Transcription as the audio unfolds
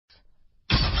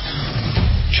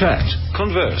Chat,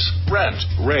 converse, rant,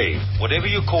 rave, whatever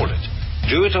you call it.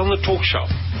 Do it on the Talk Shop,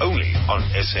 only on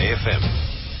SAFM.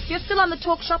 You're still on the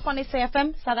Talk Shop on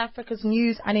SAFM, South Africa's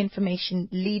news and information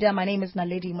leader. My name is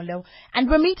Naledi Moleo, and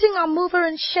we're meeting our mover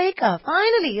and shaker.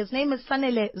 Finally, his name is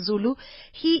Sanele Zulu.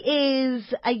 He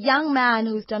is a young man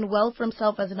who's done well for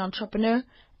himself as an entrepreneur,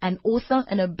 an author,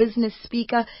 and a business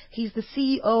speaker. He's the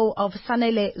CEO of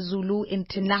Sanele Zulu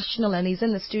International, and he's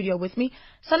in the studio with me.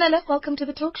 Sanele, welcome to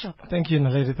the Talk Shop. Thank you,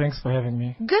 Naledi. Thanks for having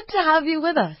me. Good to have you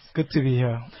with us. Good to be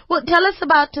here. Well, tell us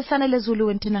about Sanele Zulu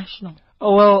International.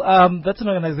 Oh, well, that's an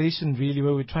organization really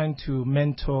where we're trying to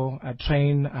mentor,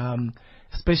 train,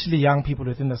 especially young people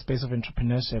within the space of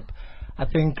entrepreneurship. I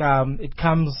think it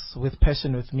comes with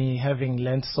passion with me, having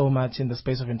learned so much in the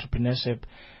space of entrepreneurship,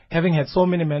 having had so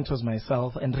many mentors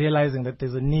myself, and realizing that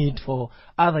there's a need for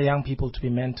other young people to be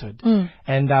mentored.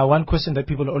 And one question that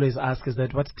people always ask is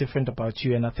that what's different about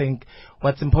you? And I think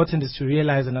what's important is to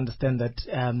realize and understand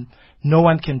that no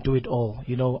one can do it all.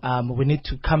 You know, we need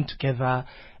to come together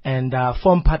and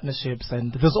form partnerships,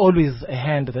 and there's always a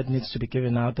hand that needs to be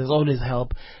given out. There's always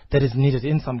help that is needed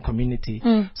in some community.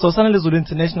 So Sanele Zulu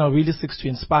International really seeks to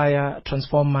inspire,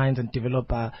 transform minds, and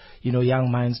develop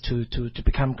young minds to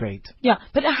become great. Yeah,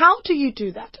 but how do you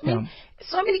do that? I mean,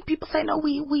 so many people say, no,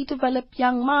 we develop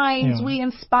young minds, we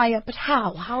inspire, but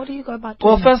how? How do you go about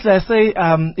doing Well, firstly, I say,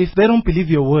 if they don't believe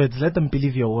your words, let them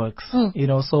believe your works. You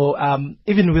know, so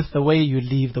even with the way you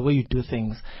live, the way you do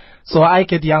things. So I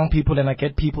get young people and I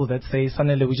get people that say,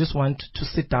 Sanele, we just want to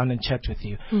sit down and chat with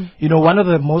you. You know, one of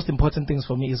the most important things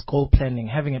for me is goal planning,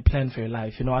 having a plan for your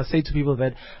life. You know, I say to people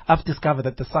that I've discovered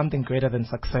that there's something greater than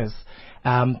success.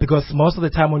 Because most of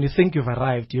the time when you think you've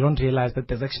arrived, you don't realize that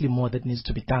there's actually more that needs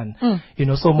to be done. You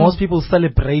know, so most people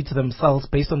celebrate themselves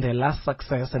based on their last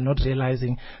success and not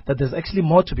realizing that there's actually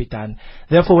more to be done.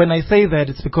 Therefore, when I say that,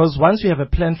 it's because once you have a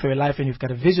plan for your life and you've got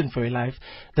a vision for your life,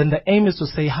 then the aim is to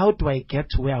say, how do I get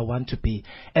to where I want to be?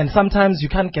 And sometimes you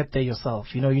can't get there yourself.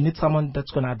 You know, you need someone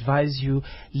that's going to advise you,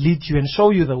 lead you, and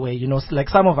show you the way. You know, like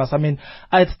some of us, I mean,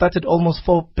 I had started almost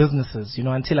 4 businesses, you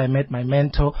know, until I met my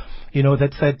mentor, you know,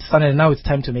 that said, Sanele, now it's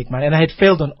time to make money. And I had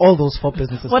failed on all those 4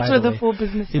 businesses. What were the 4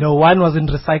 businesses? You know, one was in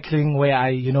recycling where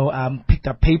I, picked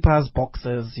up papers,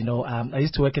 boxes, I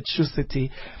used to work at Shoe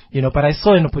City, but I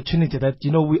saw an opportunity that,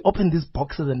 we open these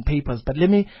boxes and papers, but let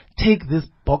me take these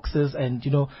boxes and,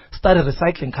 start a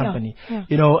recycling company.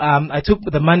 I took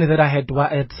the money that I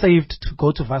had saved to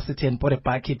go to varsity and bought a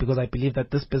bakkie because I believed that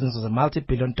this business was a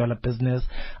multi-billion-dollar business.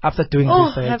 After doing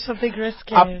research. That's a big risk.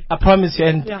 I promise you.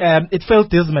 And it failed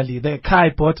dismally. The car I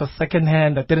bought was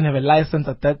second-hand. I didn't have a license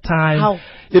at that time. How?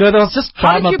 There was just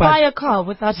drama. How did you buy a car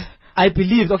without... I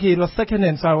believed, it was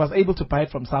second-hand, so I was able to buy it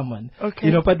from someone.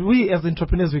 Okay. But we as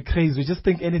entrepreneurs, we're crazy. We just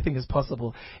think anything is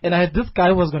possible. And I had this guy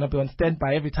who was going to be on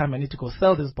standby every time I need to go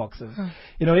sell these boxes.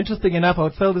 Interesting enough, I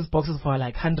would sell these boxes for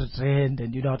like 100 rand,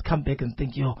 and, I'd come back and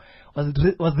think,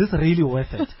 was this really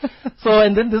worth it?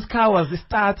 And then this car it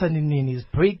starts and he's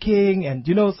braking, and,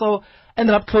 so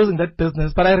ended up closing that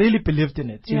business, but I really believed in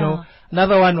it.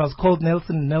 Another one was called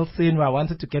Nelson, where I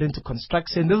wanted to get into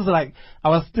construction. This is like, I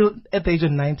was still at the age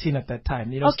of 19 at that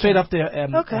time, straight after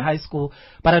high school,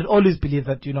 but I'd always believed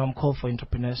that, I'm called for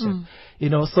entrepreneurship.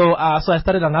 So I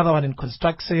started another one in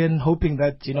construction, hoping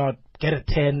that, I'd get a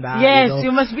tender. Yes,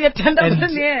 you must be a tender.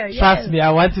 Trust me,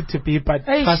 I wanted to be, but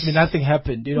trust me, nothing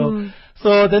happened,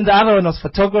 So then the other one was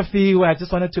photography, where I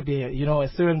just wanted to be, a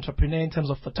serial entrepreneur in terms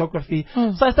of photography.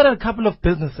 So I started a couple of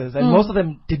businesses, and most of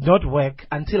them did not work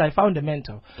until I found a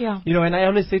mentor. And I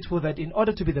always say to people that in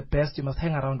order to be the best, you must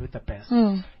hang around with the best.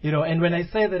 And when I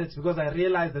say that, it's because I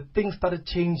realized that things started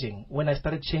changing when I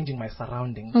started changing my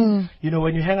surroundings.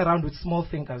 When you hang around with small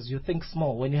thinkers, you think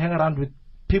small. When you hang around with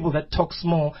people that talk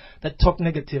small, that talk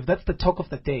negative, that's the talk of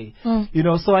the day.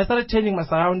 So I started changing my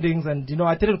surroundings, and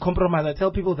I didn't compromise. I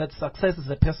tell people that success is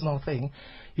a personal thing,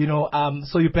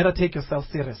 so you better take yourself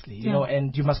seriously,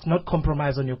 and you must not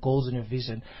compromise on your goals and your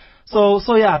vision. So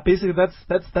basically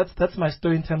that's my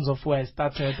story in terms of where I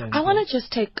started. And, I want to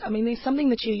just there's something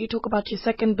that you talk about your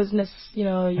second business, you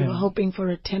were hoping for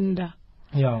a tender.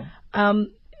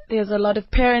 There's a lot of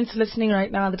parents listening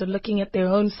right now that are looking at their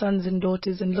own sons and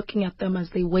daughters and looking at them as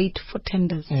they wait for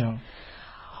tenders.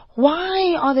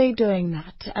 Why are they doing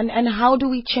that? And how do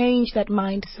we change that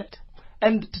mindset?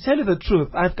 And to tell you the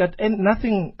truth, I've got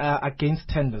nothing against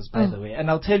tenders, by the way, and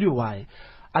I'll tell you why.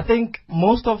 I think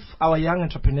most of our young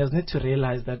entrepreneurs need to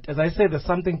realize that, as I say, there's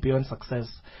something beyond success,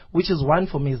 which is one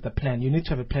for me is the plan. You need to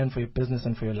have a plan for your business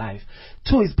and for your life.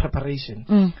 2 is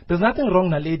preparation. There's nothing wrong,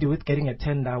 Naledi, with getting a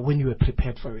tender when you were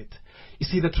prepared for it. You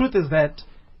see, the truth is that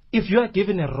if you are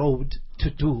given a road to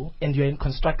do and you're in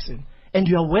construction and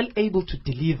you are well able to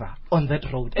deliver on that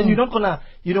road, and you're not gonna,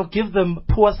 give them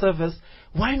poor service,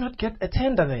 why not get a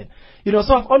tender then?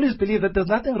 So I've always believed that there's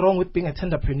nothing wrong with being a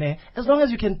tenderpreneur as long as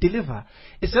you can deliver.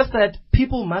 It's just that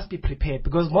people must be prepared,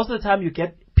 because most of the time you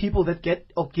get people that get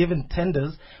or given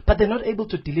tenders, but they're not able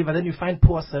to deliver, then you find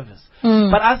poor service.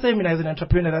 But as an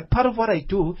entrepreneur, that part of what I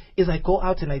do is I go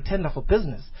out and I tender for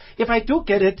business. If I do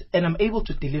get it and I'm able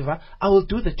to deliver, I will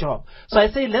do the job. So I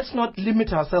say, let's not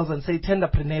limit ourselves and say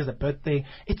tenderpreneur is a bad thing.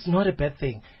 It's not a bad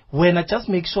thing. When I just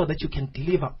make sure that you can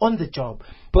deliver on the job.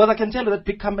 Because I can tell you that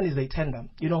big companies, they tender.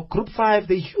 Group 5,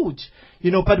 they're huge.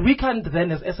 But we can't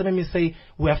then as SMMEs say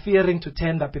we are fearing to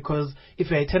tender, because if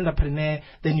you're a tenderpreneur,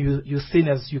 then you're seen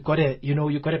as you got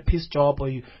a piece job, or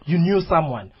you knew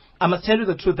someone. I must tell you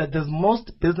the truth that there's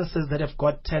most businesses that have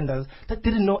got tenders that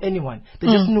didn't know anyone. They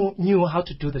just knew how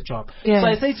to do the job. Yeah. So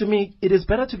I say to me, it is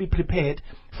better to be prepared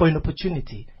for an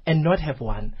opportunity and not have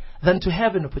one than to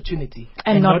have an opportunity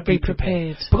and not be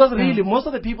prepared. Because really, most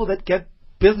of the people that get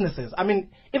businesses, I mean,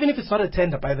 even if it's not a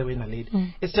tender, by the way,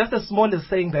 Naledi, it's just as small as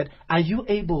saying that, are you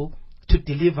able to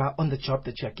deliver on the job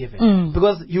that you are given?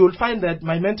 Because you will find that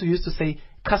my mentor used to say,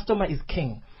 customer is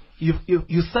king.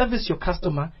 You service your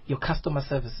customer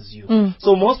services you.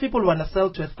 So most people want to sell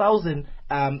to 1,000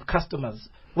 customers,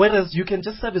 whereas you can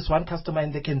just service one customer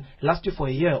and they can last you for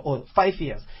a year or 5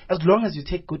 years, as long as you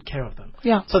take good care of them.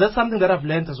 Yeah. So that's something that I've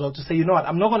learned as well, to say,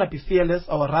 I'm not going to be fearless,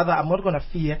 or rather, I'm not going to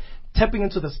fear tapping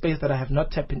into the space that I have not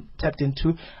tapped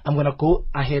into. I'm going to go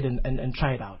ahead and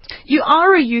try it out. You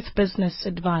are a youth business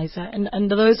advisor, and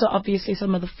those are obviously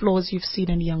some of the flaws you've seen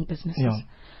in young businesses. Yeah.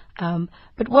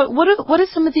 But what are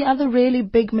some of the other really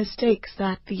big mistakes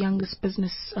that the youngest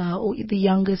business or the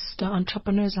youngest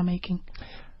entrepreneurs are making?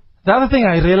 The other thing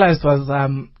I realized was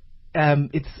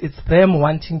it's them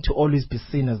wanting to always be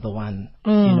seen as the one.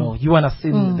 You want to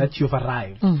see that you've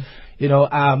arrived.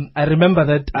 I remember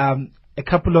that a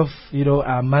couple of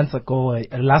months ago,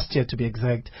 last year to be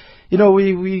exact,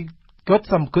 we got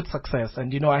some good success,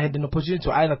 and I had an opportunity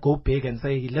to either go big and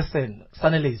say, listen,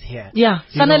 Sanele is here. Yeah,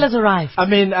 Sanele's arrived. I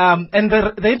mean, and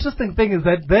the interesting thing is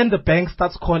that then the bank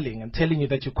starts calling and telling you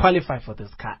that you qualify for this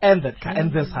car and that car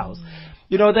and this house.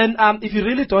 Then if you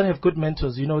really don't have good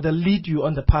mentors, they'll lead you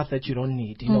on the path that you don't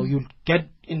need. You'll get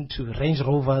into Range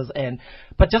Rovers,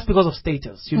 but just because of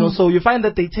status, so you find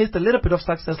that they taste a little bit of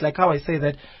success, like how I say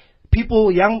that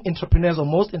people, young entrepreneurs or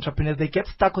most entrepreneurs, they get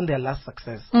stuck on their last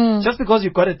success. Just because you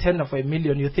got a tender for $1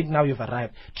 million, you think now you've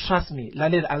arrived. Trust me,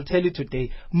 Lanet, I'll tell you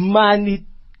today, money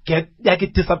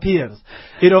it disappears.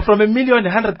 From $1 million,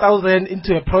 100,000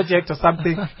 into a project or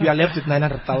something, you are left with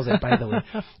 900,000, by the way.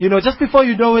 Just before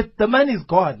you know it, the money is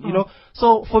gone,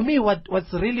 So for me,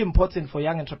 what's really important for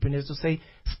young entrepreneurs to say,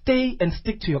 stay and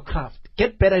stick to your craft.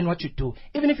 Get better in what you do,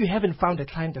 even if you haven't found a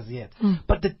client as yet.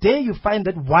 But the day you find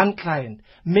that one client,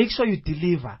 make sure you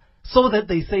deliver, so that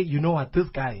they say,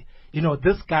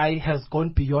 this guy has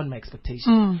gone beyond my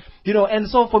expectation. And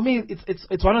so for me,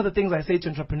 it's one of the things I say to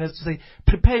entrepreneurs, to say,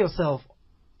 prepare yourself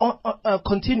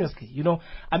continuously.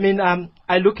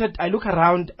 I look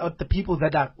around at the people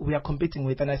that we are competing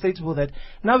with, and I say to people that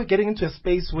now we're getting into a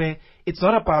space where it's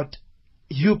not about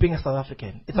you being a South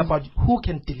African. It's about who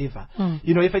can deliver.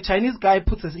 If a Chinese guy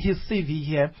puts his CV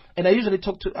here, and I usually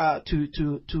talk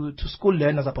to school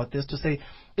learners about this, to say,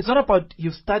 it's not about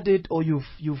you've studied or you're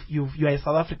a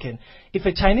South African. If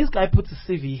a Chinese guy puts his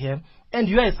CV here, and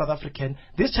you are a South African,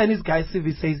 this Chinese guy's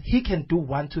CV says he can do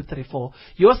 1, 2, 3, 4.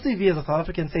 Your CV as a South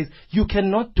African says you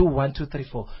cannot do 1, 2, 3,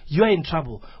 4. You are in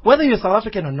trouble, whether you're South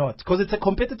African or not, because it's a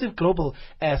competitive global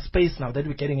space now that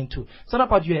we're getting into. It's not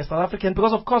about you as South African,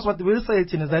 because of course what we'll say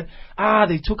is that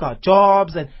they took our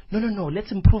jobs, and no,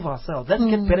 let's improve ourselves. Let's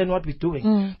get better in what we're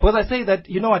doing. Because I say that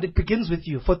it begins with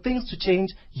you. For things to change,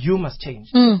 you must change,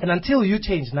 and until you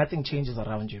change, nothing changes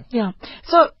around you. Yeah.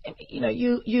 So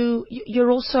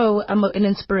you're also an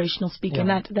inspirational speaker, and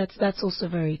that's also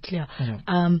very clear.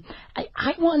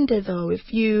 I wonder though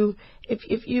if you've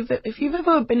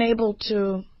ever been able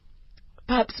to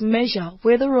perhaps measure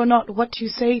whether or not what you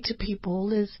say to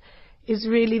people is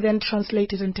really then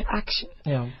translated into action.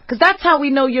 Yeah. Because that's how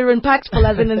we know you're impactful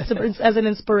as an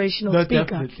inspirational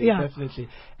speaker. Definitely.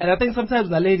 And I think sometimes,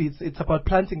 Naledi, it's about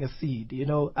planting a seed.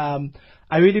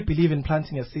 I really believe in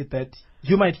planting a seed, that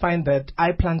you might find that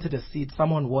I planted a seed,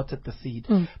 someone watered the seed.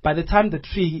 By the time the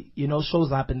tree,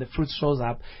 shows up and the fruit shows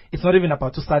up, it's not even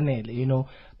about Tusanele,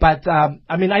 But,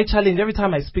 I challenge every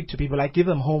time I speak to people, I give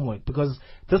them homework, because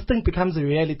this thing becomes a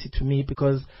reality to me,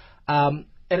 because,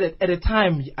 at a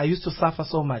time, I used to suffer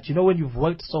so much. When you've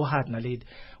worked so hard, Naledi,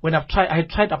 when I had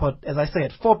tried about, as I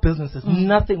said, 4 businesses,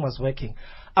 nothing was working.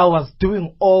 I was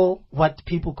doing all what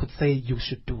people could say you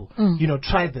should do. You know,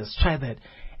 try this, try that.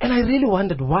 And I really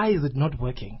wondered, why is it not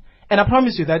working? And I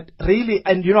promise you that really,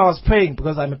 and you know, I was praying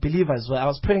because I'm a believer as well. I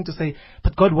was praying to say,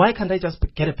 but God, why can't I just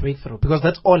get a breakthrough? Because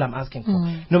that's all I'm asking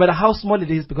for. No matter how small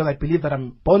it is, because I believe that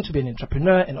I'm born to be an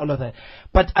entrepreneur and all of that.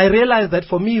 But I realized that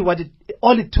for me,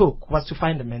 all it took was to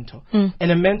find a mentor. And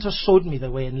a mentor showed me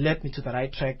the way and led me to the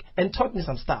right track and taught me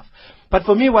some stuff. But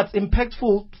for me, what's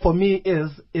impactful for me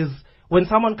is when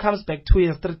someone comes back 2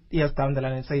 years, 3 years down the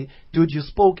line and say, dude, you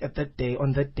spoke at that day,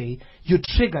 on that day, you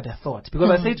triggered a thought. Because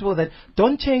I say to people that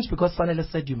don't change because Sanele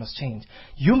said you must change.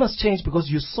 You must change because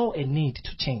you saw a need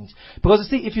to change. Because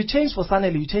you see, if you change for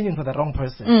Sanele, you're changing for the wrong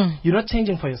person. You're not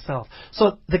changing for yourself.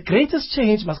 So the greatest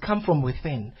change must come from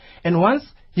within. And once,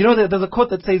 you know, there's a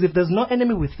quote that says, if there's no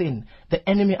enemy within, the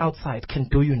enemy outside can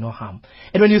do you no harm.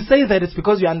 And when you say that, it's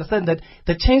because you understand that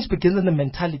the change begins in the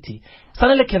mentality.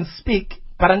 Sanele can speak,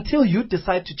 but until you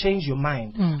decide to change your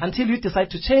mind, until you decide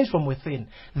to change from within,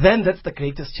 then that's the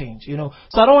greatest change, you know.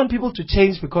 So I don't want people to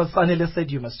change because Sanele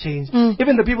said you must change.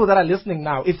 Even the people that are listening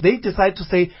now, if they decide to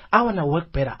say, I want to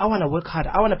work better, I want to work harder,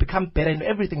 I want to become better in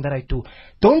everything that I do,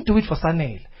 don't do it for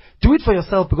Sanele. Do it for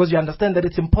yourself because you understand that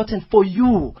it's important for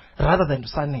you rather than to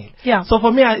Sanele. Yeah. So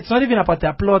for me, it's not even about the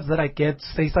applause that I get.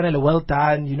 Say, Sanele, well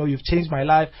done. You know, you've changed my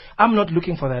life. I'm not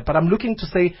looking for that. But I'm looking to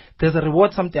say there's a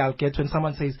reward someday I'll get when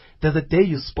someone says, there's a day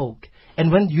you spoke.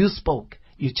 And when you spoke,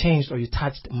 you changed or you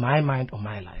touched my mind or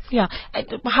my life. Yeah.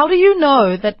 How do you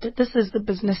know that this is the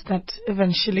business that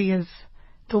eventually is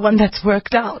the one that's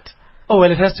worked out? Oh,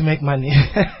 well, it has to make money.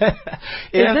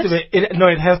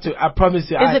 It has to. I promise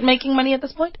you. Is it making money at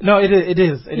this point? No, it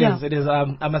is. It is.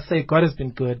 I must say, God has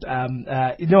been good.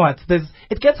 You know what?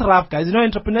 It gets rough, guys. You know,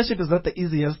 entrepreneurship is not the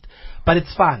easiest, but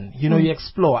it's fun. You know, you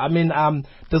explore. I mean,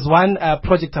 there's one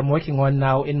project I'm working on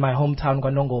now in my hometown,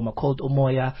 KwaNongoma, called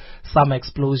Umoya Summer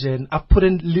Explosion. I've put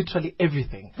in literally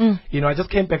everything. You know, I just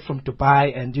came back from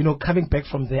Dubai, and you know, coming back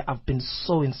from there, I've been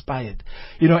so inspired.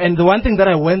 You know, and the one thing that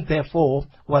I went there for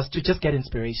was to just get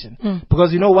inspiration.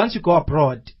 Because, you know, once you go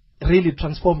abroad, really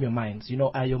transform your minds, you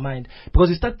know, your mind. Because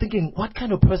you start thinking, what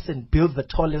kind of person builds the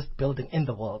tallest building in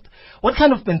the world? What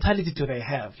kind of mentality do they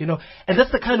have, you know? And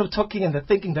that's the kind of talking and the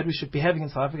thinking that we should be having in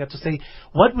South Africa to say,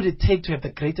 what would it take to have the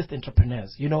greatest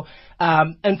entrepreneurs, you know?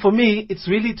 And for me, it's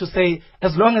really to say,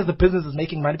 as long as the business is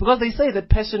making money, because they say that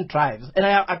passion drives, and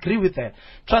I agree with that.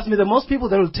 Trust me, the most people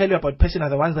that will tell you about passion are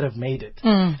the ones that have made it.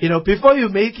 You know, before you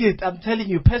make it, I'm telling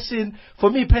you, passion, for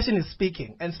me, passion is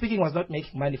speaking, and speaking was not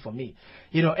making money for me,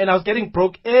 you know, and I was getting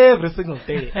broke every single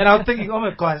day. And I was thinking, oh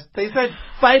my gosh, they said,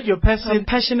 find your passion. I'm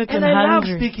passionate and I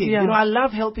hungry. love speaking. Yeah. You know, I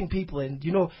love helping people, and,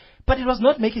 you know, but it was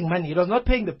not making money. It was not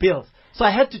paying the bills. So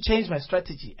I had to change my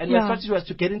strategy. And my strategy was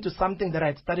to get into something that I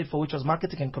had studied for, which was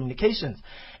marketing and communications.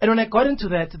 And when I got into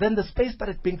that, then the space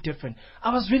started being different.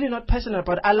 I was really not passionate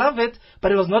about it. I love it,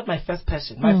 but it was not my first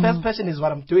passion. My first passion is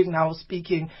what I'm doing now,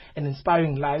 speaking and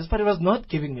inspiring lives, but it was not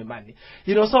giving me money.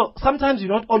 You know, so sometimes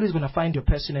you're not always going to find your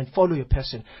passion and follow your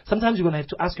passion. Sometimes you're going to have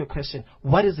to ask your question,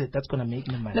 what is it that's going to make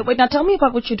me money? No, wait, now tell me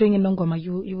about what you're doing in Nongoma.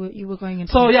 You were going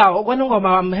into... So yeah,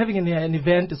 Nongoma, I'm having an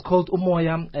event. It's called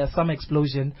Umoya Summer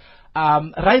Explosion.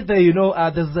 Right there, you know,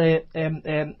 there's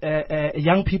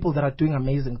young people that are doing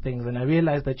amazing things, and I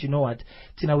realized that, you know what,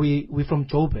 Tina, we're from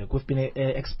Joburg. We've been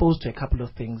exposed to a couple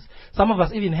of things. Some of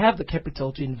us even have the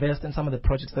capital to invest in some of the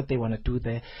projects that they want to do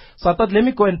there. So I thought, let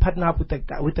me go and partner up with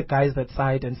the guys that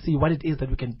side and see what it is that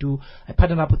we can do. I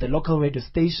partnered up with the local radio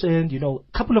station, you know,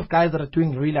 a couple of guys that are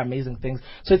doing really amazing things.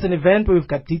 So it's an event where we've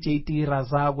got DJ T,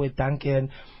 Razagwe,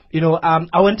 Duncan. You know,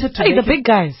 I wanted to make the big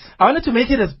guys. I wanted to make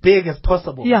it as big as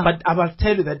possible. Yeah. But I must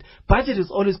tell you that budget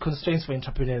is always constraints for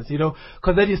entrepreneurs, you know,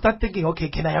 because then you start thinking, okay,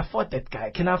 can I afford that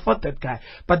guy? Can I afford that guy?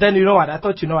 But then, you know what, I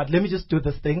thought, you know what, let me just do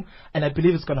this thing, and I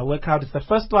believe it's going to work out. It's the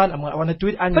first one. I want to do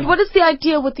it annually. But what is the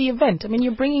idea with the event? I mean,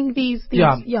 you're bringing these.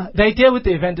 Yeah. The idea with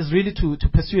the event is really to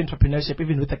pursue entrepreneurship,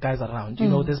 even with the guys around. You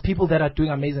know, there's people that are doing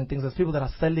amazing things. There's people that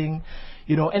are selling,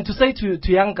 you know, and to say to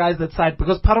young guys that side,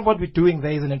 because part of what we're doing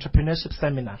there is an entrepreneurship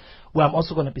seminar where I'm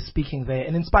also going to be speaking there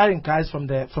and inspiring guys from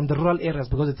the rural areas,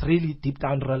 because it's really deep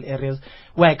down rural areas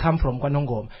where I come from,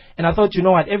 KwaNongoma. And I thought, you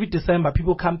know what, every December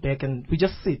people come back and we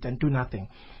just sit and do nothing.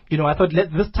 You know, I thought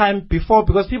this time before,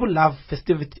 because people love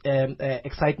festivity,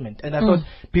 excitement, and I thought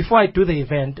before I do the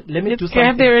event, let me do something.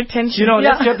 Get their attention. You know,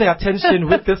 let's get their attention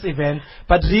with this event,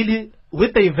 but really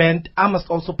with the event, I must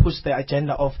also push the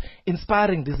agenda of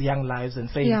inspiring these young lives and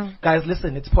saying, guys,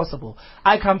 listen, it's possible.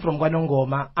 I come from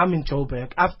Guanongoma. I'm in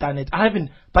Joburg. I've done it.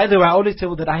 By the way, I always tell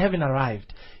you that I haven't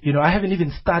arrived. I haven't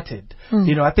even started.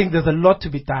 I think there's a lot to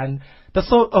be done. By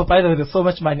the way, there's so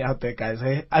much money out there, guys.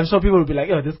 Eh? I'm sure people will be like,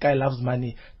 oh, this guy loves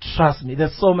money. Trust me,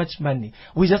 there's so much money.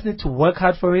 We just need to work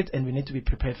hard for it, and we need to be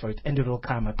prepared for it, and it will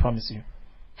come, I promise you.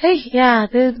 Hey, yeah,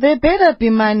 there better be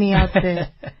money out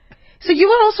there. So you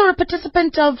were also a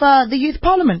participant of the Youth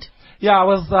Parliament? Yeah, I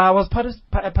was a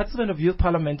participant of Youth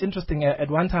Parliament. Interesting. At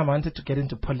one time, I wanted to get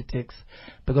into politics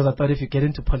because I thought if you get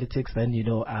into politics, then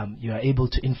you are able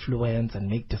to influence and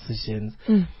make decisions.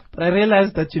 But I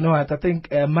realized that I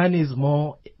think money is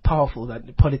more powerful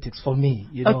than politics for me.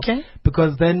 Okay.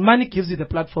 Because then money gives you the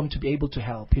platform to be able to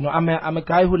help. I'm a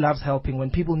guy who loves helping.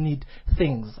 When people need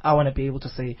things, I want to be able to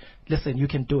say, listen, you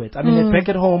can do it. I mean, back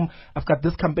at home, I've got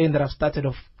this campaign that I've started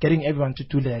of getting everyone to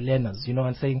do their learners,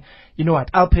 and saying, you know what,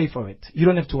 I'll pay for it. You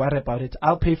don't have to worry about it.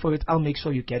 I'll pay for it. I'll make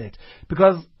sure you get it.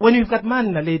 Because when you've got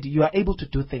money, lady, you are able to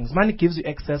do things. Money gives you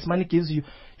access. Money gives you,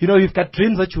 you've got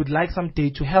dreams that you would like someday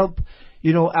to help,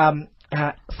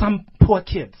 some poor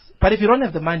kids. But if you don't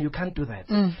have the money, you can't do that.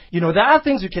 There are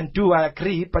things you can do, I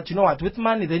agree, but you know what, with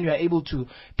money, then you are able to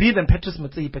be the Petrus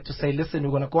Motsepe to say, listen,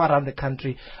 we're going to go around the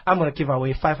country, I'm going to give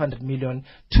away 500 million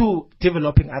to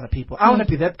developing other people. I want to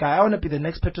be that guy, I want to be the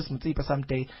next Petrus Motsepe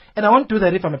someday, and I won't do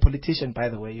that if I'm a politician, by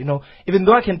the way, even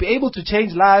though I can be able to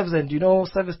change lives and,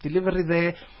 service delivery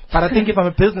there, but I think if I'm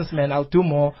a businessman, I'll do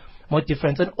more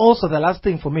difference. And also the last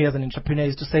thing for me as an entrepreneur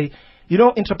is to say,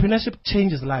 entrepreneurship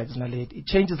changes lives, Naledi. It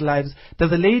changes lives.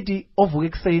 There's a lady of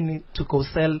saying to go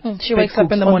sell. She wakes up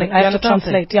in the morning. I have to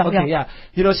translate. Yeah.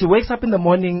 She wakes up in the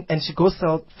morning and she goes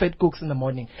sell fed cooks in the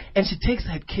morning. And she takes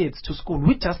her kids to school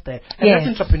with just that. And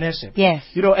that's entrepreneurship. Yes.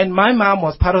 And my mom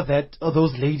was part of that, of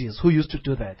those ladies who used to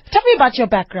do that. Tell me about your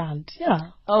background.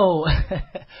 Yeah. Oh,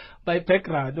 my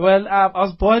background. Well, I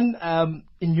was born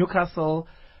in Newcastle.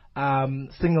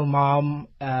 Single mom.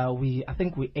 I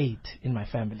think we 8 in my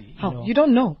family. You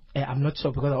don't know? I'm not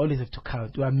sure because I always have to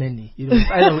count. There are many.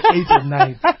 It's either 8 or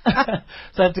 9.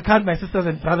 So I have to count my sisters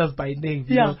and brothers by name.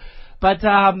 You know? But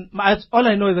all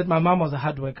I know is that my mom was a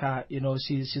hard worker.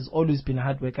 She's always been a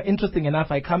hard worker. Interesting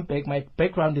enough, I come back. My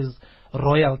background is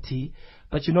royalty.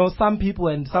 But some people,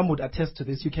 and some would attest to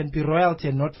this, you can be royalty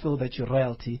and not feel that you're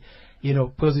royalty.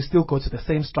 Because you still go to the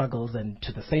same struggles and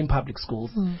to the same public schools,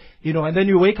 and then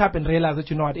you wake up and realize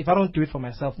that, what, if I don't do it for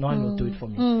myself, no one will do it for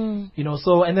me.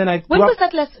 So, and then When was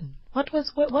that lesson? What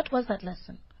was that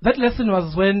lesson? That lesson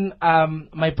was when,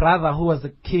 my brother, who was a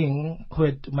king,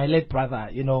 my late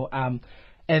brother, and,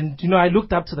 I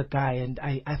looked up to the guy and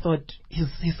I thought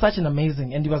he's such an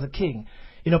amazing, and he was a king.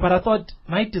 But I thought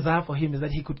my desire for him is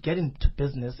that he could get into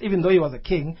business. Even though he was a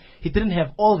king, he didn't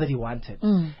have all that he wanted.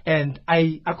 And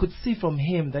I could see from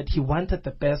him that he wanted the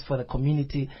best for the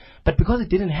community. But because he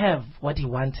didn't have what he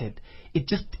wanted, it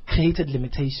just created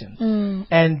limitations.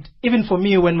 And even for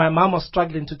me, when my mom was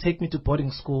struggling to take me to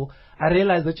boarding school, I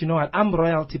realized that, I'm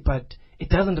royalty, but it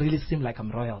doesn't really seem like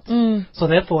I'm royalty. So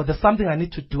therefore, there's something I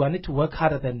need to do. I need to work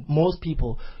harder than most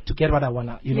people to get what I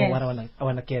wanna, what I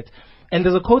wanna get. And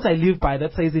there's a quote I live by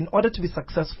that says, in order to be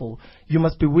successful, you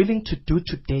must be willing to do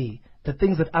today the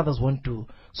things that others won't do,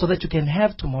 so that you can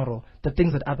have tomorrow the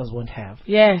things that others won't have.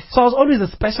 Yes. So I was always a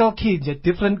special kid, a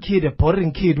different kid, a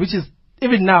boring kid, which is,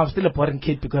 even now, I'm still a boring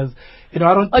kid because, I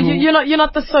don't do... you're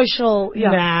not the social...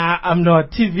 Yeah. Nah, I'm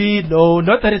not. TV, no.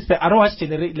 Not that it's... I don't watch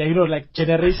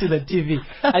Generations and TV.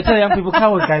 I tell young people,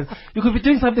 come on, guys. You could be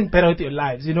doing something better with your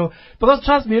lives, Because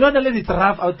trust me, not only it's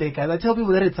rough out there, guys. I tell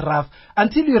people that it's rough.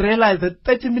 Until you realize that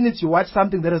 30 minutes you watch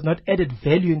something that has not added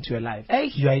value into your life,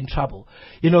 you are in trouble.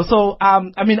 So,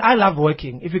 I love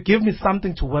working. If you give me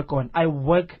something to work on, I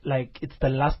work like it's the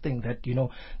last thing that,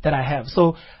 that I have.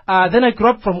 So, then I grew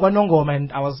up from Guanongoma,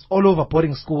 and I was all over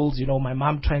boarding schools, my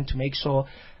mom trying to make sure,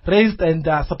 raised and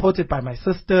supported by my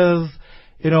sisters,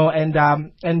 so I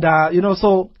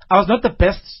was not the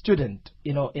best student,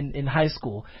 in high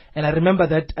school. And I remember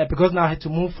that because now I had to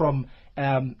move from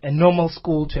a normal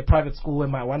school to a private school, where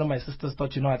one of my sisters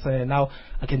thought, I said, now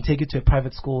I can take you to a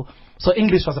private school. So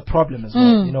English was a problem as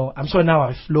well, I'm sure now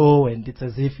I flow and it's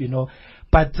as if,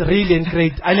 but really in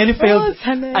grade, I nearly failed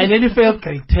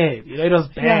grade 10. It was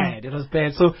bad. Yeah. It was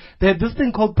bad. So they had this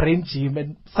thing called brain gym,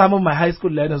 and some of my high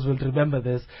school learners will remember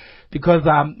this, because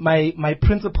my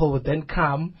principal would then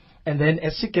come, and then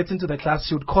as she gets into the class,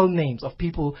 she would call names of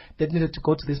people that needed to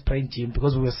go to this brain gym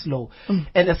because we were slow.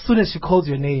 And as soon as she calls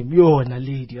your name, you're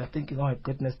Naledi, you're thinking, oh my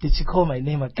goodness, did she call my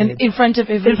name again? And in front of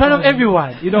everyone. In front of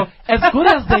everyone. As good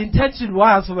as the intention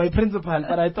was for my principal,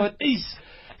 but I thought,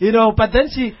 You know, but then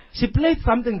she played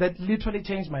something that literally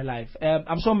changed my life.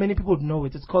 I'm sure many people would know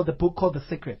it. It's called the book called The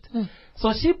Secret.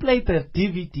 So she played the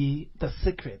DVD, The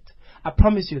Secret. I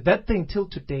promise you, that thing till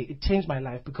today, it changed my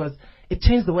life because it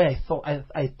changed the way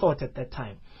I thought at that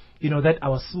time. You know, that I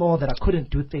was small, that I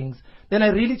couldn't do things. Then I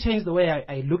really changed the way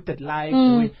I looked at life.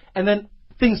 And then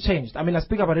things changed. I mean, I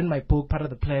speak about it in my book, part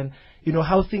of the plan, you know,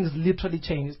 how things literally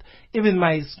changed. Even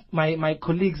my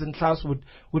colleagues in class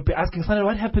would be asking, Sandra,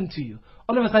 what happened to you?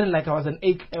 All of a sudden, like I was an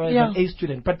A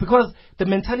student. But because the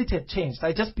mentality had changed,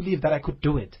 I just believed that I could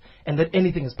do it and that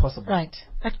anything is possible. Right.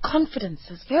 That confidence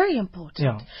is very important.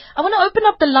 Yeah. I want to open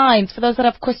up the lines for those that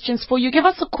have questions for you. Give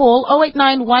us a call,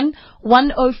 0891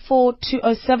 104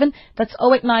 207. That's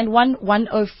 0891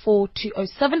 104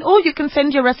 207. Or you can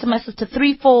send your SMSs to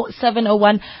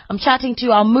 34701. I'm chatting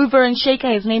to our mover and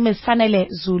shaker. His name is Sanele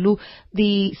Zulu,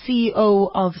 the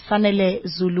CEO of Sanele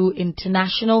Zulu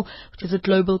International, which is a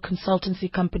global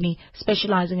consultancy company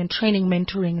specializing in training,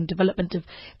 mentoring, and development of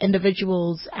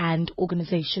individuals and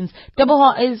organizations.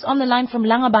 Deboha is on the line from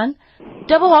Langaban.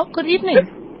 Deboha, good evening.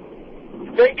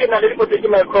 Thank you, Naledi, for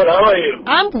taking my call. How are you?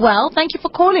 I'm well. Thank you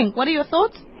for calling. What are your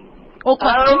thoughts or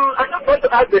questions? I just want to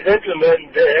ask the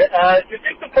gentleman there. You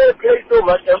seem to place so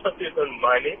much emphasis on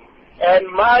money. And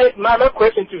my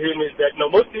question to him is that,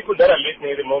 most people that are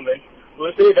listening at the moment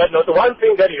will say that, the one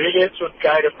thing that really should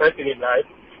guide a person in life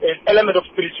is element of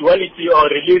spirituality or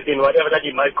religion, whatever that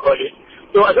you might call it.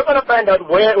 So I just want to find out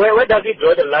where does he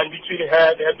draw the line between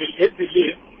his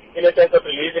belief in a sense of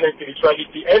religion and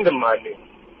spirituality and the money.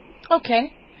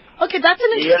 Okay, that's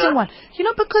an interesting one. You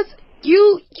know, because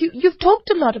you've talked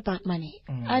a lot about money,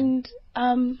 and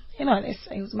they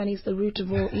say money is the root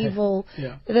of all evil,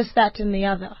 this, that, and the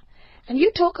other. And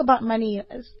you talk about money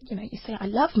as, you say, I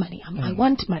love money, I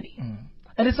want money.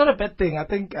 And it's not a bad thing. I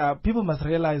think people must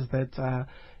realize that,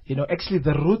 actually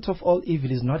the root of all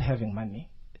evil is not having money.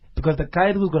 Because the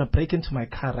guy who's going to break into my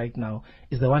car right now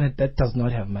is the one that does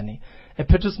not have money. A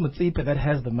Petrus Mutsipe that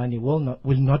has the money will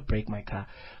not break my car.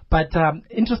 But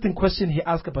interesting question he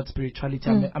asked about spirituality.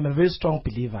 I'm a very strong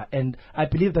believer, and I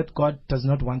believe that God does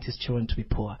not want his children to be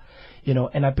poor.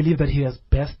 And I believe that he has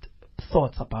best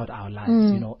thoughts about our lives,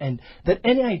 and that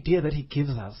any idea that he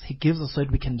gives us so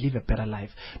that we can live a better life.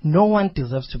 No one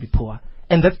deserves to be poor.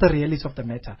 And that's the reality of the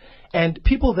matter. And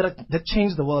people that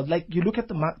change the world, like you look at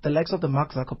the likes of the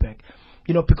Mark Zuckerberg,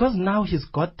 because now he's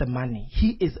got the money,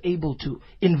 he is able to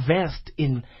invest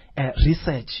in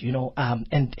research,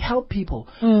 and help people.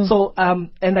 So,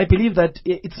 and I believe that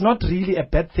it's not really a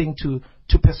bad thing to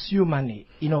pursue money.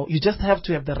 You just have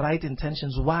to have the right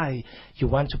intentions why you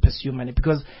want to pursue money.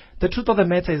 Because the truth of the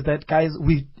matter is that, guys,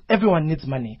 everyone needs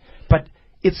money. But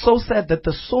it's so sad that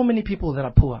there's so many people that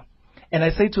are poor. And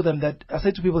I say to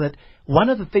people that one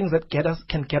of the things that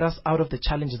can get us out of the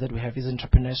challenges that we have is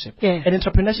entrepreneurship. Yeah. And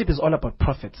entrepreneurship is all about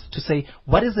profits. To say,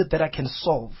 what is it that I can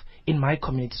solve in my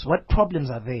communities? What problems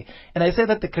are there? And I say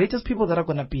that the greatest people that are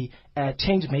going to be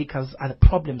change makers are the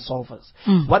problem solvers.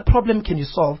 What problem can you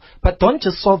solve? But don't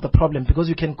just solve the problem, because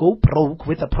you can go broke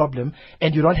with the problem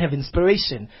and you don't have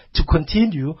inspiration to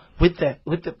continue with the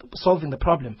solving the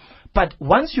problem. But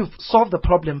once you've solved the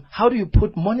problem, how do you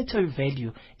put monetary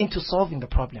value into solving the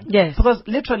problem? Yes. Because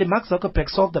literally Mark Zuckerberg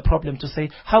solved the problem to say,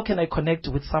 how can I connect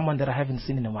with someone that I haven't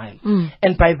seen in a while?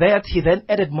 And by that, he then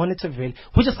added monetary value,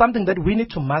 which is something that we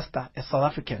need to master as South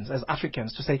Africans, as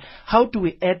Africans, to say, how do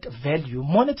we add value,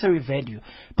 monetary value?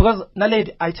 Because,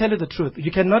 Naledi, I tell you the truth,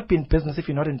 you cannot be in business if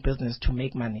you're not in business to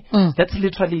make money. That's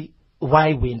literally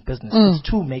why we're in business. It's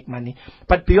to make money.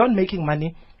 But beyond making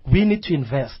money, we need to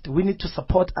invest. We need to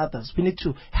support others. We need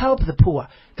to help the poor.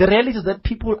 The reality is that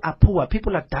people are poor.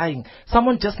 People are dying.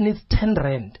 Someone just needs 10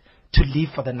 rand to live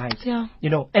for the night. Yeah.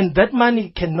 And that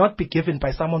money cannot be given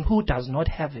by someone who does not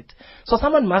have it. So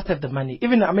someone must have the money.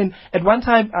 Even, at one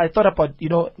time I thought about,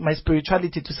 my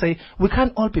spirituality to say, we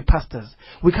can't all be pastors.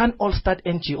 We can't all start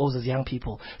NGOs as young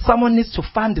people. Someone needs to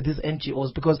fund these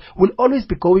NGOs, because we'll always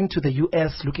be going to the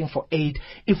US looking for aid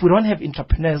if we don't have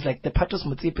entrepreneurs like the Petrus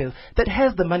Mutsipe that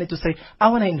has the money to say, I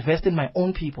want to invest in my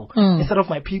own people instead of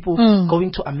my people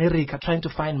going to America trying to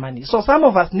find money. So some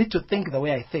of us need to think the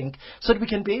way I think, so that we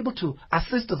can be able to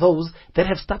assist those that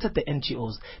have started the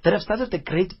NGOs, that have started the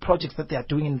great projects that they are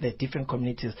doing in their different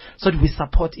communities, so that we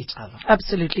support each other.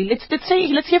 Absolutely.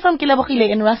 Let's hear from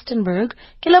Kilabogile in Rustenburg.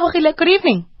 Kilabogile, good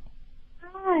evening.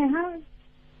 Hi.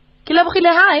 Kilabogile,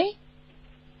 hi.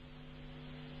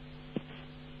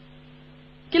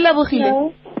 Kilabogile.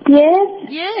 Hello? Yes.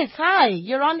 Yes, hi.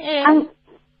 You're on air.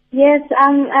 Yes.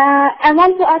 I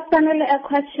want to ask Sanele a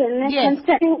question Yes.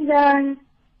 concerning the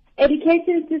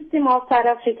education system of South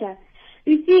Africa.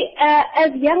 You see,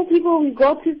 as young people, we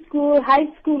go to school, high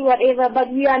school, whatever,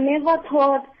 but we are never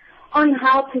taught on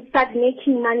how to start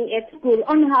making money at school,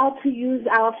 on how to use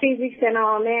our physics and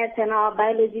our maths and our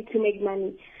biology to make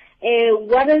money.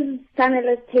 What is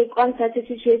Sanele's take on such a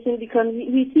situation? Because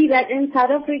we see that in South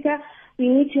Africa, we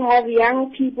need to have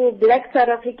young people, black South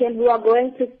Africans, who are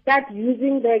going to start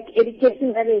using the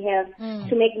education that they have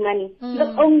to make money.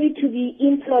 Not only to be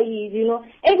employees, you know.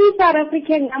 Every South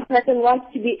African young person wants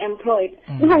to be employed.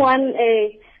 No one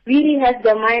really has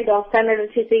the mind of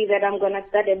Sanele to say that I'm going to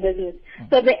start a business.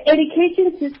 So the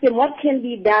education system, what can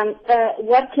be done?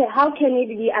 How can it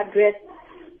be addressed?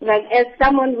 Like as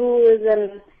someone who is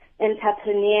an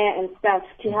entrepreneur and stuff,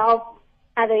 to help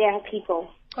other young people.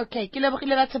 Okay, Kilebogile,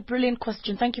 that's a brilliant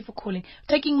question. Thank you for calling.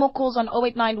 Taking more calls on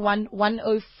 0891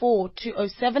 104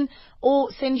 207 or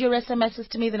send your SMSs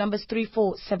to me. The number's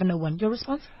 34701. Your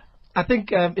response? I think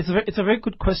it's a very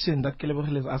good question that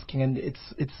Kilebogile is asking, and it's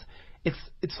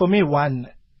for me one.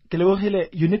 Kilebogile,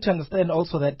 you need to understand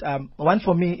also that one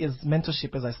for me is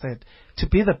mentorship. As I said, to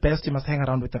be the best, you must hang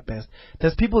around with the best.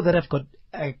 There's people that have got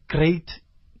great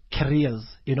careers,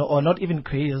 you know, or not even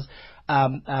careers.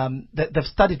 They've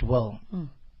studied well.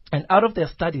 And out of their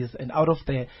studies and out of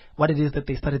what it is that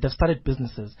they studied, they've started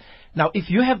businesses. Now, if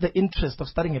you have the interest of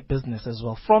starting a business as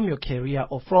well, from your career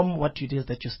or from what it is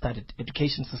that you studied,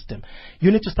 education system, you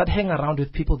need to start hanging around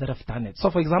with people that have done it. So,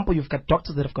 for example, you've got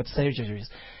doctors that have got surgeries.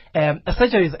 A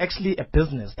surgery is actually a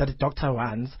business that a doctor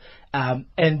runs.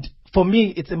 And for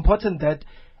me, it's important that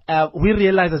we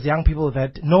realize as young people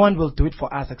that no one will do it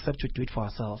for us except we do it for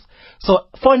ourselves. So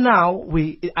for now,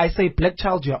 I say, black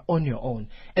child, you are on your own.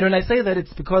 And when I say that,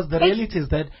 it's because the reality is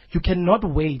that you cannot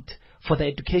wait for the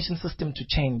education system to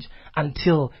change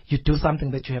until you do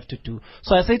something that you have to do.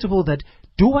 So I say to people that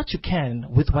do what you can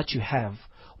with what you have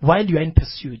while you are in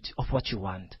pursuit of what you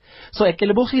want. So a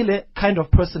Kelebogile kind of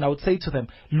person, I would say to them,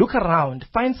 look around,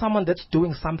 find someone that's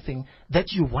doing something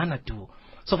that you want to do.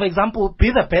 So, for example, be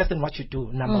the best in what you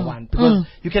do, number one. Because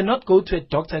you cannot go to a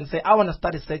doctor and say, I want to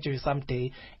start a surgery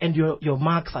someday, and your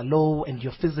marks are low and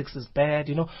your physics is bad,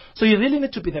 you know. So you really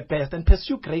need to be the best and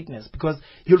pursue greatness, because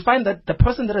you'll find that the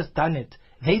person that has done it,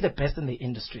 they're the best in the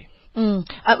industry.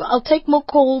 I'll take more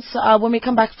calls when we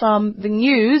come back from the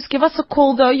news. Give us a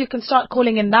call, though. You can start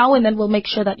calling in now, and then we'll make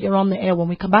sure that you're on the air when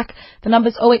we come back. The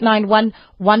number's 0891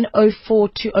 104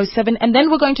 207. And then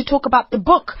we're going to talk about the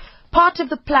book, Part of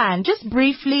the Plan. Just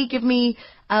briefly give me,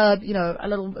 a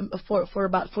little, for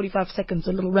about 45 seconds,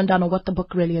 a little rundown of what the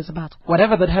book really is about.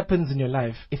 Whatever that happens in your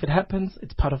life, if it happens,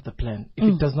 it's part of the plan.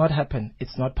 If it does not happen,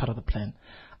 it's not part of the plan.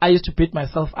 I used to beat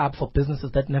myself up for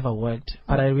businesses that never worked,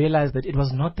 but I realized that it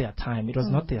was not their time. It was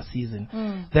not their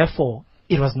season. Therefore,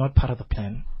 it was not part of the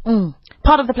plan.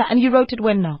 Part of the plan. And you wrote it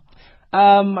when now?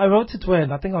 I wrote it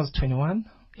when? I think I was 21.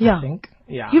 Yeah. I think.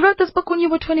 Yeah. You wrote this book when you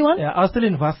were 21? Yeah, I was still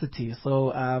in varsity,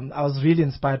 so I was really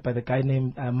inspired by the guy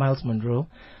named Miles Monroe,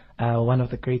 one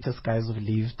of the greatest guys who've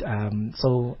lived.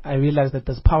 So I realized that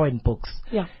there's power in books.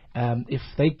 Yeah.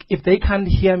 If they can't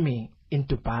hear me in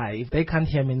Dubai, if they can't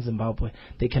hear me in Zimbabwe,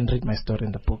 they can read my story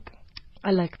in the book. I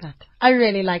like that. I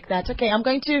really like that. Okay, I'm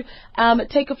going to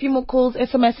take a few more calls.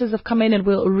 SMSs have come in and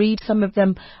we'll read some of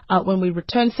them when we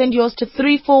return. Send yours to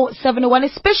 34701,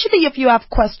 especially if you have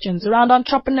questions around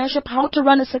entrepreneurship, how to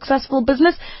run a successful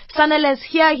business. Sanele is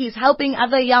here. He's helping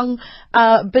other young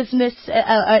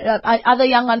other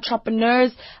young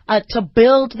entrepreneurs to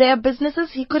build their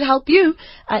businesses. He could help you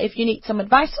if you need some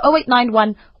advice.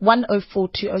 0891 104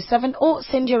 207 or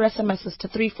send your SMSs to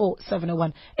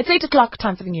 34701. It's 8 o'clock,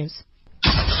 time for the news.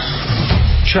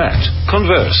 Chat,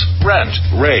 converse, rant,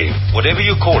 rave, whatever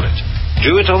you call it.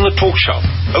 Do it on the Talk Shop,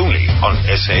 only on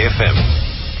SAFM.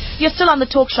 You're still on the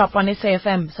Talk Shop on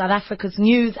SAFM, South Africa's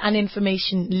news and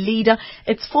information leader.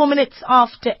 It's 4 minutes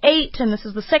after 8, and this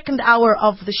is the second hour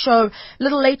of the show. A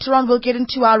little later on, we'll get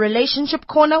into our relationship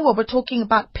corner, where we're talking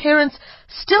about parents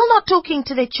still not talking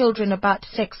to their children about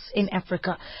sex in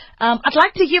Africa. I'd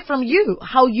like to hear from you,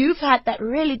 how you've had that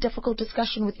really difficult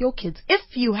discussion with your kids, if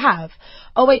you have.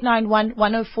 0891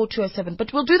 104 207.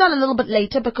 But we'll do that a little bit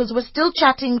later, because we're still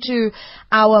chatting to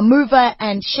our mover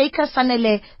and shaker,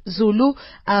 Sanele Zulu,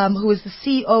 who is the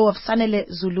CEO of Sanele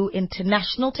Zulu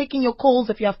International. Taking your calls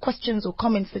if you have questions or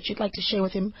comments that you'd like to share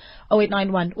with him.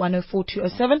 0891 104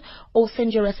 207 or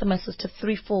send your SMSs to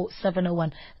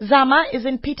 34701. Zama is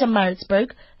in Pietermaritzburg.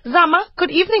 Zama,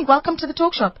 good evening. Welcome to the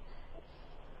Talk Shop.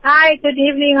 Hi, good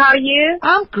evening. How are you?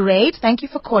 I'm great. Thank you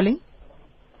for calling.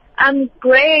 I'm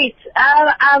great.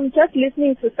 I'm just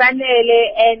listening to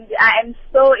Sanele, and I am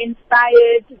so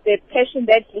inspired, the passion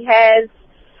that he has.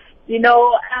 You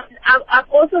know, I've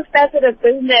also started a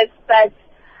business, but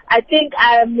I think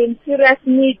I'm in serious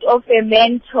need of a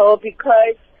mentor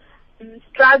because I'm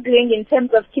struggling in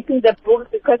terms of keeping the books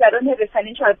because I don't have a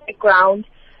financial background.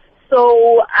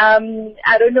 So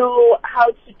I don't know how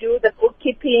to do the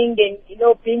bookkeeping and,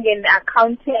 being an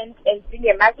accountant and being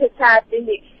a marketer,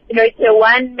 it's a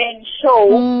one-man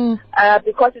show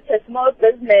because it's a small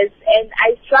business and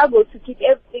I struggle to keep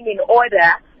everything in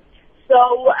order. So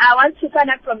I want to find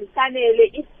out from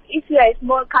Sanele if you are a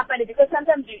small company, because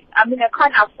sometimes I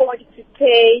can't afford to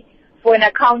pay for an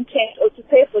accountant or to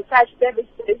pay for such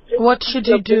services. What should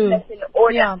you do? In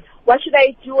order. Yeah. What should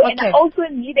I do? Okay. And I also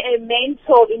need a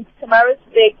mentor in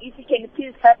Samarisburg. If you can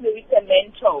please help me with a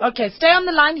mentor. Okay, stay on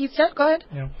the line, he said. Go ahead.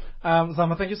 Yeah.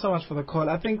 Zama, thank you so much for the call.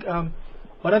 I think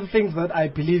one of the things that I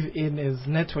believe in is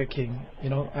networking.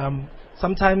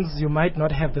 Sometimes you might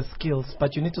not have the skills,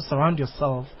 but you need to surround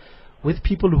yourself with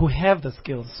people who have the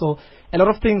skills. So a lot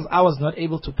of things I was not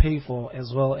able to pay for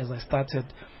as well as I started,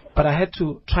 but I had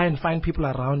to try and find people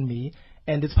around me.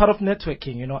 And it's part of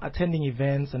networking, attending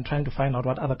events and trying to find out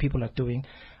what other people are doing.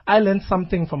 I learned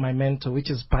something from my mentor, which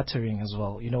is bartering as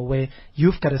well, where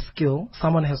you've got a skill,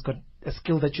 someone has got a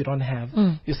skill that you don't have.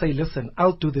 You say, listen,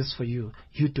 I'll do this for you,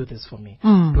 you do this for me.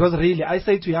 Because really, I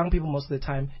say to young people most of the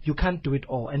time, you can't do it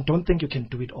all and don't think you can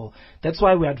do it all. That's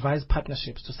why we advise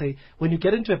partnerships to say, when you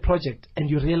get into a project and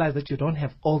you realize that you don't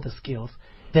have all the skills,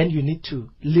 then you need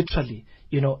to literally,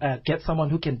 get someone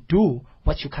who can do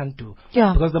what you can't do.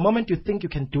 Yeah. Because the moment you think you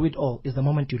can do it all is the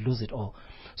moment you lose it all.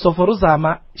 So for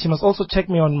Uzama, she must also check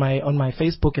me on my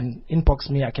Facebook and inbox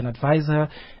me. I can advise her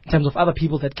in terms of other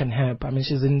people that can help.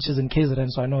 She's in KZN,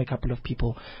 so I know a couple of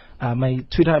people. My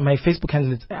Facebook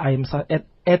handle is I am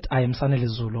Sanele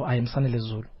Zulu. I am Sanele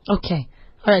Zulu. Okay.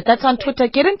 All right. That's on Twitter.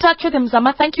 Get in touch with him,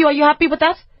 Zama. Thank you. Are you happy with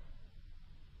that?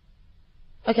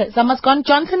 Okay. Zama's gone.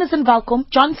 Johnson is in Valcom.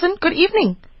 Johnson, good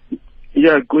evening.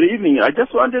 Yeah, good evening. I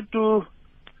just wanted to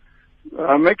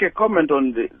make a comment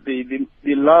on the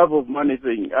love of money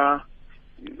thing.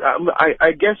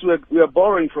 I guess we are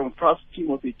borrowing from 1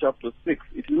 Timothy chapter 6.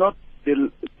 It's not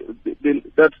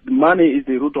that money is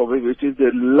the root of evil. It is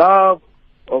the love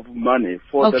of money.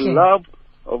 For the love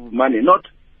of money, not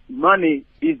money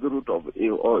is the root of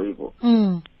evil.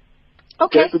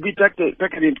 Okay. To be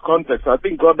taken into context, I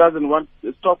think God doesn't want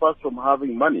to stop us from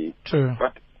having money. True.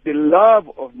 But the love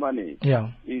of money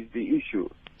is the issue.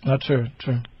 Not true.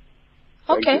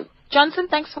 Okay. Johnson,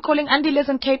 thanks for calling. Andy lives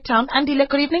in Cape Town. Andy,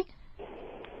 good evening.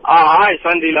 Hi,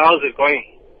 Sandy. How's it going?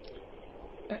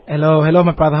 Hello,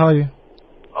 my brother. How are you?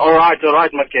 All right,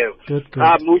 Michael. Good.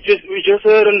 We just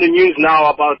heard on the news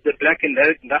now about the black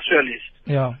industrialist.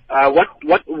 Yeah.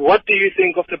 What do you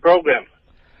think of the program?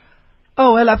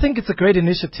 Oh, well, I think it's a great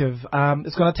initiative.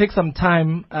 It's going to take some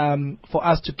time for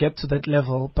us to get to that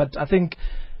level, but I think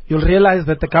you'll realize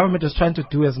that the government is trying to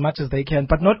do as much as they can,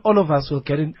 but not all of us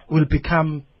will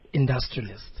become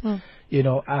industrialists.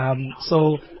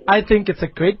 So I think it's a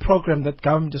great program that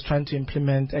government is trying to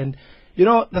implement. And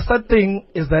the sad thing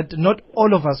is that not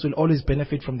all of us will always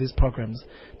benefit from these programs.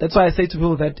 That's why I say to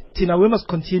people that, Tina, we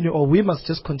must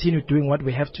just continue doing what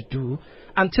we have to do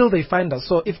until they find us.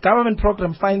 So if government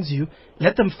program finds you,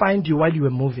 let them find you while you are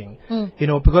moving.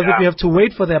 Because if you have to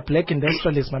wait for their black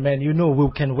industrialists, my man,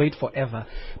 we can wait forever.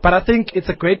 But I think it's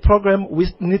a great program. We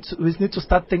need to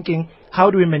start thinking, how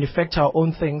do we manufacture our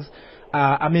own things?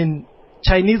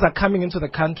 Chinese are coming into the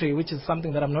country, which is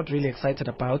something that I'm not really excited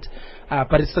about.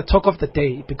 But it's the talk of the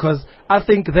day, because I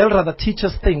think they'll rather teach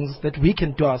us things that we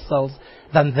can do ourselves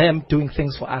than them doing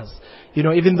things for us.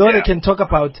 Even though they can talk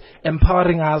about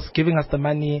empowering us, giving us the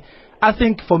money, I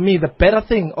think for me, the better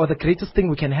thing or the greatest thing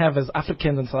we can have as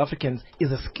Africans and South Africans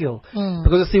is a skill.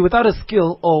 Because without a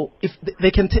skill, or if they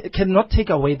cannot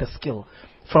take away the skill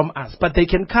from us, but they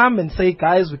can come and say,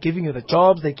 guys, we're giving you the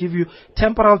jobs. They give you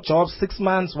temporal jobs, 6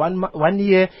 months, 1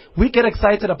 year. We get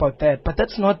excited about that, but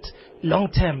that's not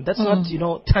long term. That's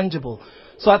not tangible.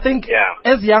 So I think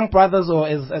as young brothers or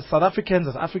as South Africans,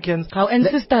 as Africans, and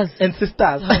sisters,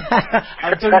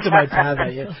 I'm talking to my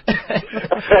brother.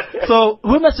 So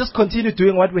we must just continue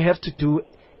doing what we have to do.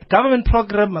 Government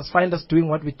program must find us doing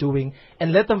what we're doing,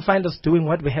 and let them find us doing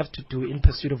what we have to do in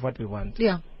pursuit of what we want.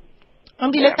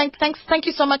 Thank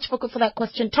you so much for that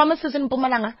question. Thomas is in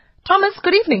Mpumalanga. Thomas,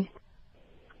 good evening.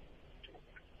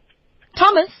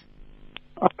 Thomas?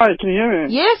 Hi, can you hear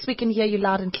me? Yes, we can hear you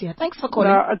loud and clear. Thanks for calling.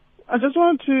 I just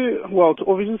want to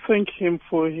obviously thank him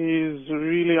for his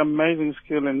really amazing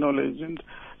skill and knowledge. And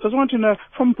just want to know,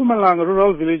 from Mpumalanga,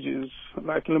 rural villages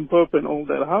like Limpopo and all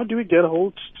that, how do we get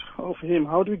hold of him?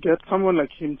 How do we get someone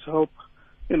like him to help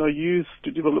youth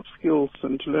to develop skills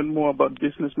and to learn more about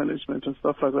business management and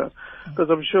stuff like that? Because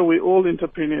I'm sure we're all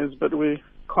entrepreneurs, but we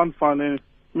can't find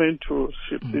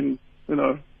mentorship in,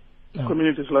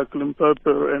 communities like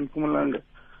Limpopo and Mpumalanga?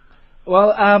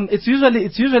 Well, it's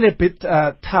usually a bit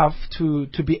tough to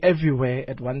be everywhere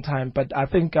at one time. But I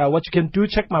think what you can do,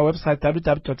 check my website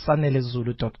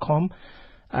www.sanelezulu.com,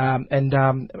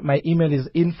 and my email is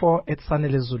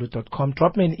info@sanelezulu.com.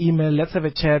 Drop me an email. Let's have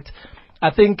a chat. I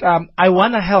think I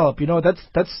want to help.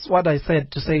 That's what I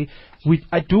said, to say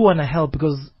I do want to help,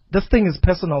 because this thing is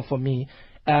personal for me.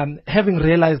 Having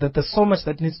realized that there's so much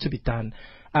that needs to be done.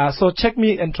 So check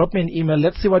me and drop me an email.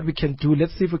 Let's see what we can do.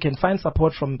 Let's see if we can find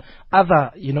support from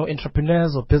other,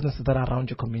 entrepreneurs or businesses that are around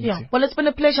your community. Yeah. Well, it's been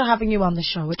a pleasure having you on the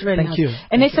show. It really has. Thank you.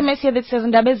 An SMS here that says,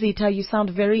 Ndabezitha, you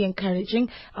sound very encouraging.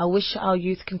 I wish our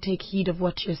youth can take heed of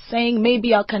what you're saying.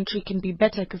 Maybe our country can be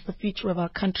better, because the future of our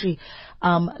country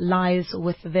lies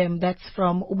with them. That's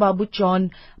from Ubabu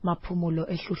John Mapumulo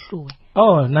Ehluhluwe.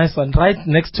 Oh, nice one. Right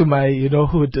next to my,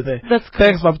 hood there. That's cool.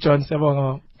 Thanks, Bob John.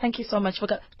 Thank you so much.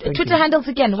 Twitter handles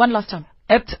again, one last time.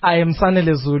 I am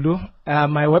Sanele Zulu.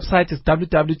 My website is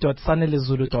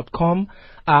www.sanelezulu.com.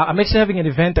 I'm actually having an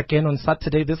event again on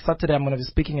Saturday. This Saturday I'm going to be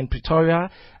speaking in Pretoria.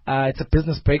 It's a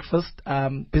business breakfast,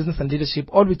 business and leadership.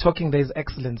 All we're talking there is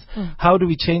excellence. How do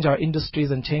we change our industries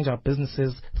and change our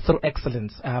businesses through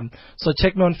excellence? So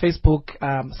check me on Facebook,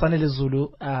 Sanele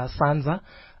Zulu, Sanza.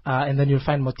 And then you'll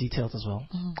find more details as well.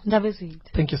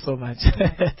 Thank you so much.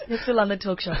 You're still on the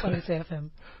talk show on SAFM.